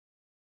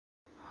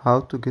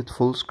How to get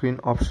full screen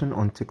option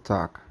on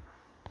TikTok.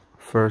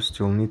 First,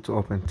 you'll need to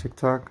open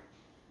TikTok.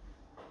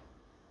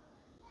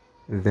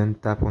 Then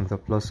tap on the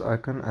plus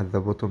icon at the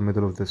bottom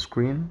middle of the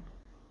screen.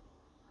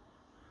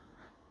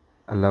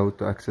 Allow it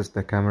to access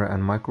the camera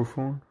and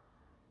microphone.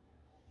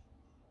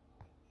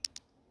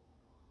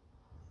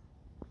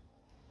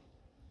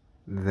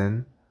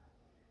 Then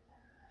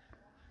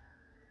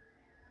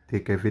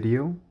take a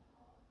video.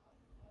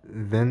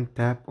 Then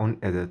tap on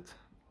edit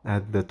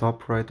at the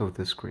top right of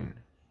the screen.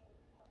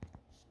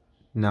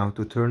 Now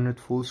to turn it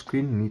full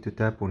screen, you need to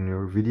tap on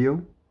your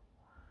video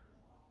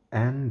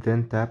and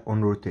then tap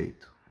on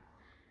rotate.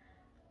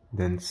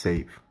 Then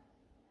save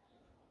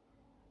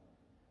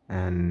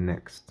and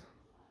next.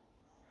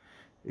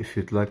 If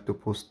you'd like to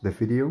post the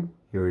video,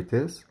 here it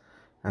is,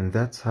 and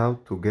that's how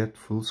to get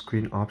full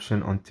screen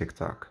option on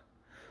TikTok.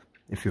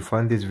 If you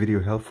find this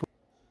video helpful,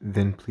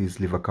 then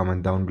please leave a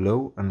comment down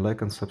below and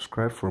like and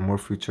subscribe for more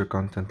future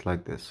content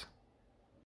like this.